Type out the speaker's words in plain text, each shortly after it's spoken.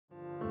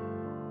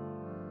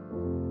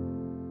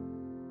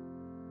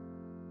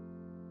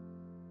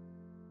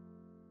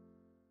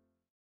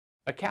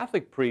A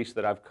Catholic priest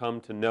that I've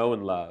come to know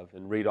and love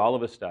and read all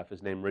of his stuff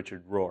is named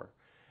Richard Rohr.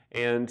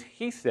 And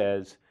he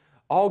says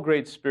all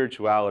great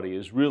spirituality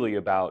is really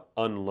about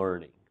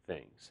unlearning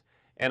things.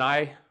 And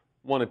I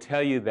want to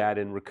tell you that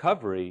in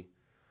recovery,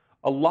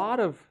 a lot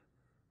of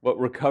what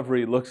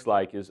recovery looks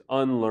like is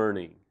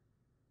unlearning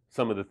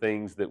some of the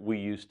things that we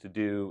used to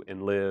do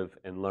and live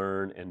and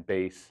learn and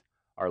base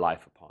our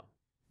life upon.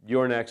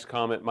 Your next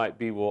comment might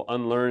be, well,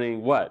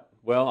 unlearning what?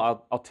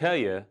 Well, I'll tell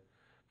you,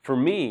 for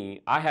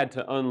me, I had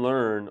to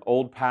unlearn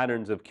old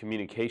patterns of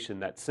communication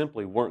that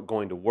simply weren't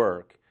going to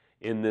work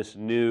in this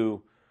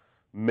new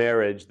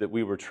marriage that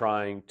we were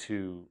trying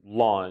to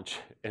launch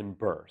and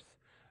birth.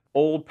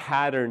 Old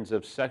patterns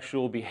of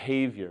sexual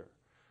behavior,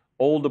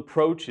 old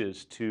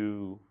approaches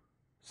to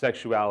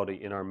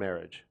sexuality in our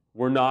marriage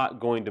were not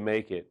going to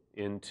make it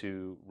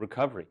into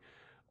recovery.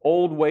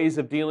 Old ways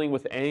of dealing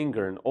with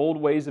anger and old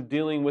ways of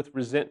dealing with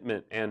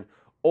resentment and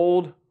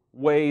old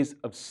ways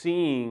of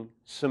seeing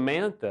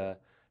Samantha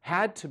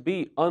had to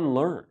be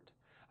unlearned.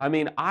 I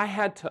mean, I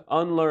had to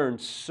unlearn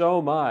so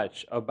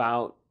much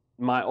about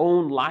my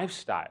own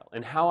lifestyle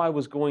and how I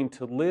was going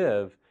to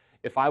live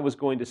if I was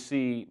going to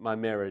see my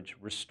marriage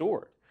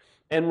restored.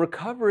 And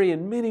recovery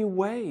in many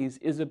ways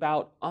is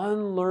about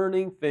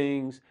unlearning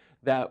things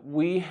that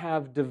we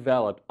have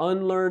developed,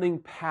 unlearning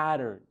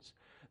patterns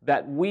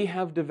that we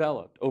have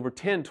developed over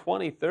 10,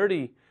 20,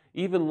 30,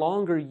 even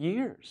longer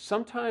years.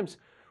 Sometimes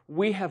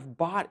we have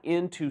bought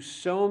into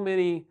so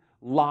many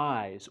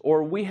lies,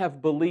 or we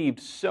have believed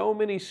so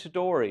many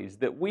stories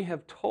that we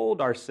have told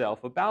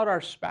ourselves about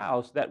our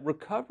spouse that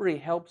recovery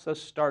helps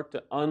us start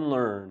to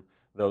unlearn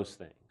those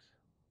things.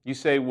 You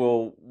say,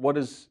 well, what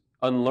is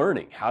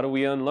unlearning? How do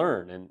we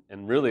unlearn?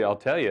 And really, I'll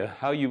tell you,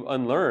 how you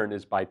unlearn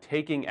is by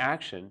taking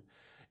action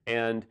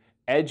and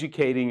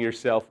educating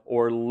yourself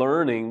or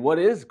learning what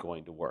is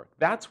going to work.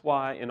 That's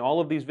why in all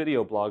of these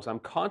video blogs, I'm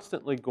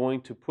constantly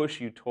going to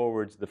push you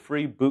towards the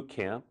free boot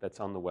camp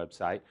that's on the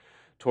website,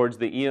 towards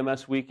the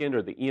EMS weekend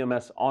or the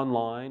EMS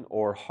online,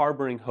 or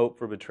Harboring Hope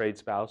for Betrayed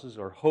Spouses,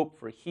 or Hope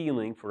for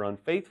Healing for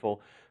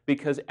Unfaithful,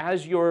 because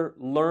as you're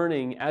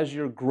learning, as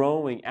you're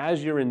growing,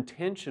 as you're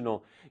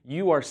intentional,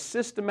 you are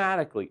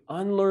systematically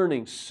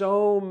unlearning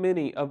so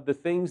many of the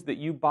things that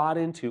you bought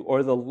into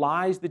or the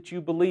lies that you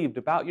believed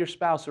about your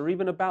spouse or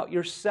even about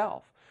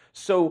yourself.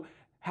 So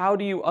how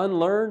do you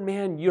unlearn?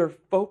 Man, you're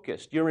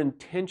focused, you're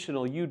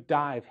intentional, you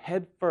dive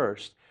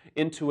headfirst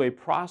into a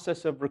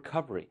process of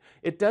recovery.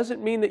 It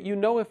doesn't mean that you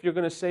know if you're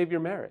going to save your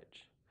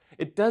marriage.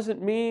 It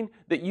doesn't mean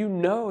that you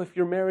know if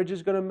your marriage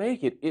is going to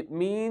make it. It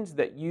means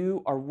that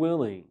you are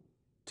willing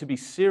to be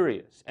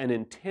serious and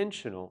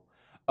intentional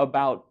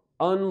about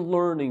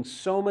unlearning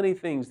so many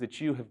things that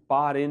you have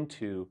bought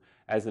into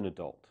as an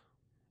adult.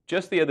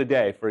 Just the other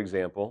day, for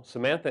example,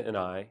 Samantha and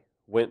I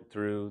went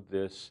through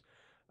this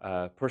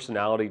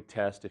personality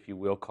test, if you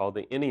will, called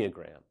the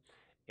Enneagram.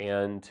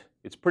 And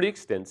it's pretty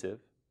extensive,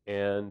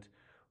 and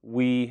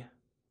we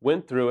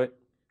went through it,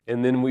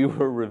 and then we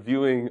were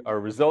reviewing our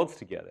results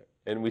together.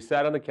 And we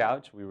sat on the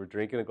couch, we were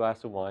drinking a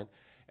glass of wine,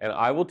 and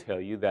I will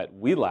tell you that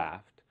we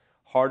laughed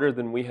harder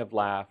than we have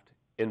laughed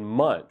in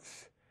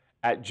months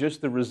at just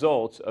the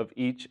results of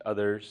each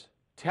other's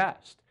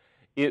test.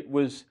 It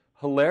was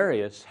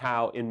hilarious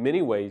how, in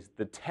many ways,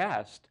 the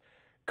test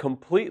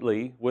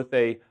completely, with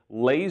a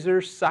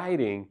laser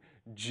sighting,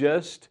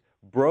 just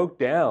broke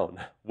down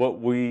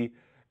what we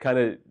kind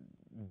of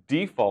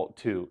default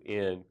to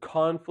in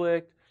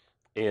conflict,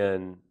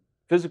 in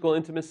physical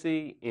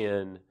intimacy,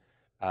 in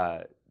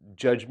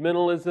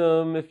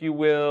judgmentalism, if you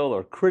will,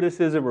 or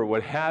criticism, or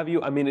what have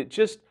you. I mean, it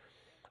just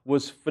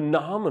was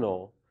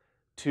phenomenal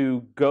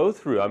to go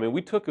through. I mean,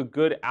 we took a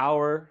good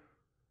hour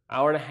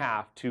and a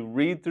half to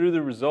read through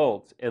the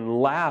results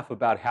and laugh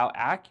about how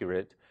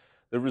accurate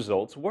the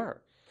results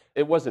were.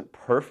 It wasn't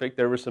perfect.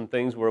 There were some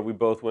things where we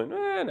both went,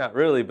 not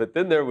really, but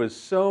then there was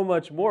so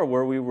much more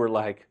where we were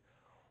like,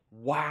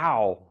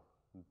 wow,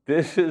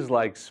 this is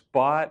like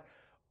spot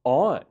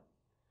on.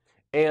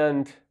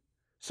 And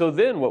so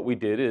then what we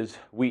did is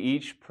we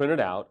each printed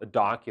out a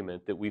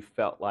document that we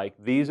felt like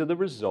these are the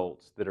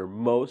results that are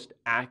most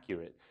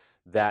accurate,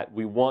 that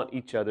we want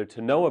each other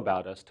to know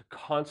about us, to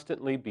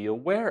constantly be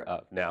aware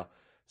of. Now,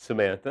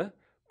 Samantha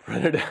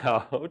printed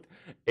out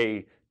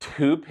a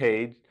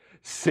 2-page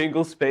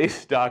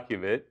single-spaced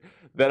document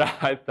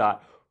that I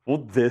thought, well,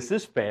 this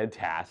is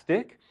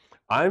fantastic.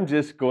 I'm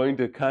just going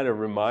to kind of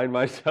remind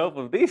myself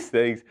of these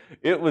things.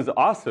 It was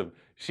awesome.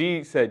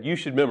 She said, you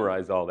should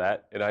memorize all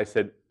that. And I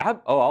said,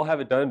 oh, I'll have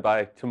it done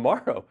by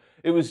tomorrow.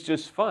 It was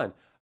just fun.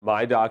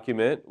 My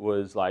document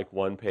was like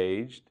one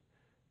page,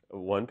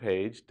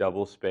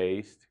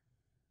 double-spaced,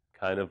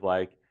 kind of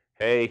like,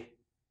 hey,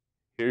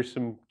 here's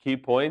some key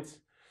points.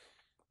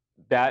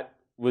 That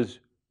was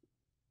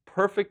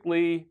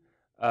perfectly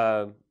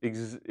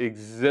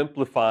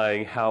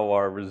exemplifying how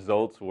our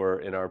results were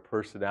in our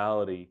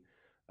personality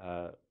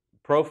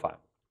profile.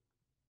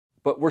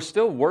 But we're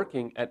still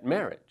working at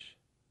marriage.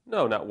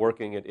 No, not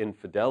working at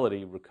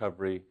infidelity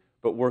recovery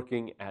but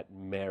working at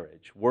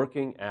marriage,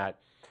 working at,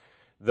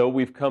 though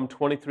we've come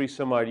 23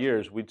 some odd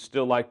years, we'd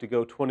still like to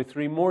go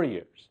 23 more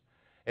years.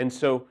 And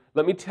so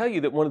let me tell you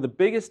that one of the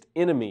biggest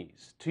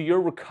enemies to your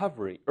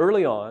recovery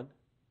early on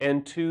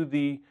and to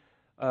the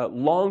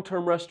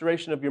long-term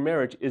restoration of your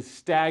marriage is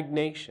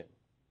stagnation.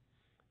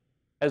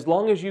 As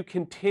long as you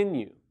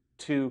continue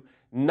to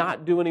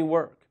not do any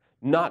work,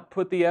 not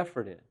put the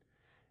effort in,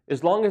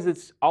 as long as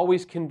it's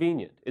always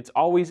convenient, it's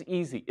always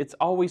easy, it's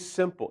always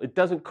simple, it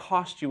doesn't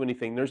cost you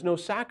anything, there's no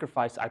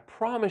sacrifice, I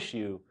promise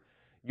you,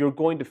 you're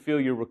going to feel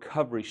your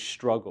recovery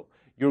struggle.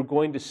 You're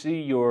going to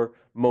see your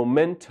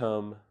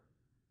momentum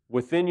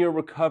within your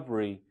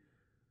recovery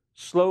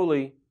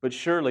slowly but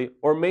surely,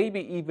 or maybe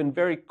even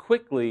very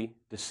quickly,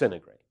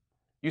 disintegrate.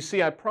 You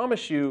see, I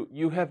promise you,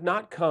 you have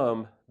not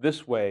come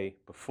this way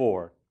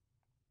before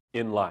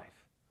in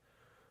life.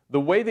 The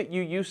way that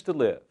you used to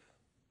live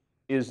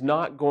is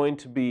not going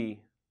to be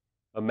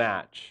a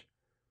match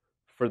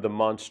for the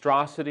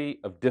monstrosity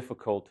of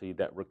difficulty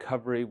that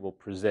recovery will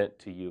present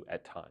to you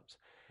at times.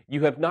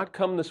 You have not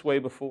come this way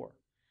before.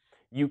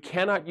 You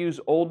cannot use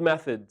old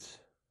methods,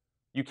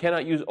 you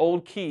cannot use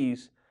old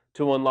keys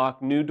to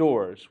unlock new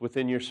doors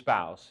within your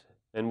spouse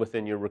and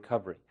within your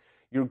recovery.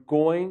 You're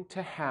going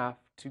to have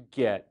to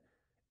get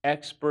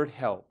expert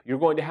help. You're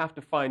going to have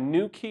to find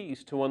new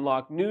keys to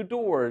unlock new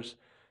doors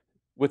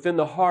within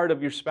the heart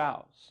of your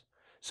spouse.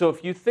 So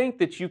if you think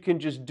that you can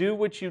just do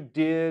what you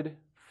did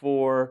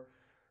for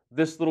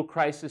this little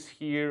crisis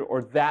here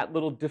or that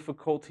little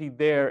difficulty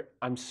there,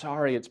 I'm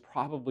sorry, it's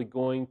probably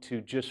going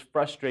to just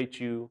frustrate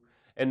you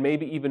and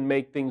maybe even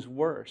make things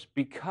worse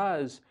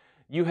because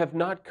you have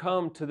not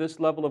come to this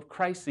level of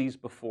crises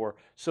before.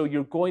 So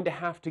you're going to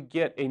have to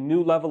get a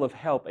new level of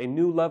help, a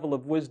new level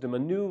of wisdom, a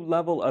new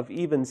level of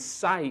even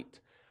sight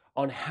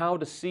on how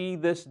to see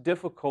this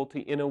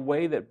difficulty in a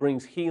way that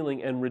brings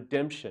healing and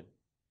redemption.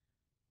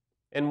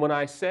 And when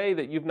I say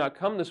that you've not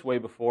come this way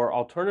before,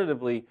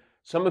 alternatively,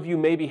 some of you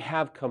maybe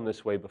have come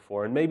this way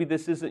before, and maybe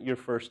this isn't your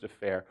first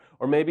affair,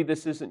 or maybe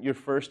this isn't your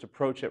first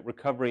approach at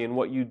recovery, and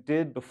what you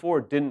did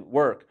before didn't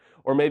work,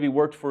 or maybe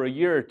worked for a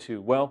year or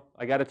two. Well,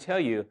 I got to tell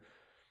you,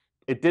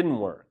 it didn't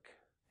work.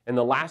 And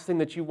the last thing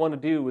that you want to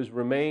do is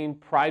remain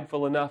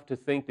prideful enough to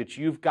think that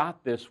you've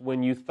got this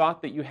when you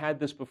thought that you had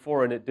this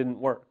before and it didn't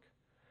work.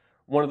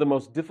 One of the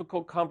most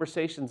difficult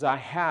conversations I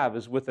have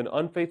is with an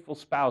unfaithful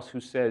spouse who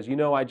says, you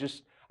know,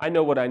 I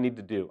know what I need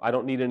to do. I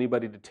don't need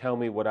anybody to tell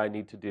me what I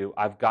need to do.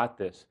 I've got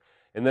this.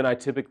 And then I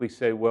typically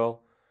say,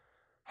 well,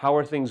 how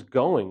are things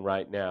going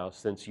right now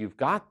since you've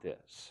got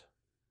this?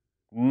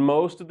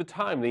 Most of the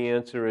time, the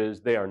answer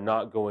is they are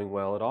not going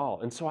well at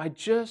all. And so I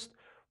just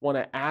want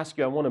to ask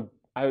you,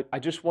 I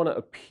just want to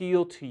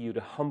appeal to you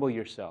to humble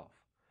yourself,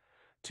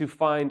 to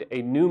find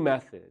a new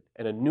method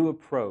and a new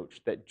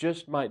approach that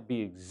just might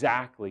be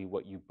exactly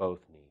what you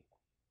both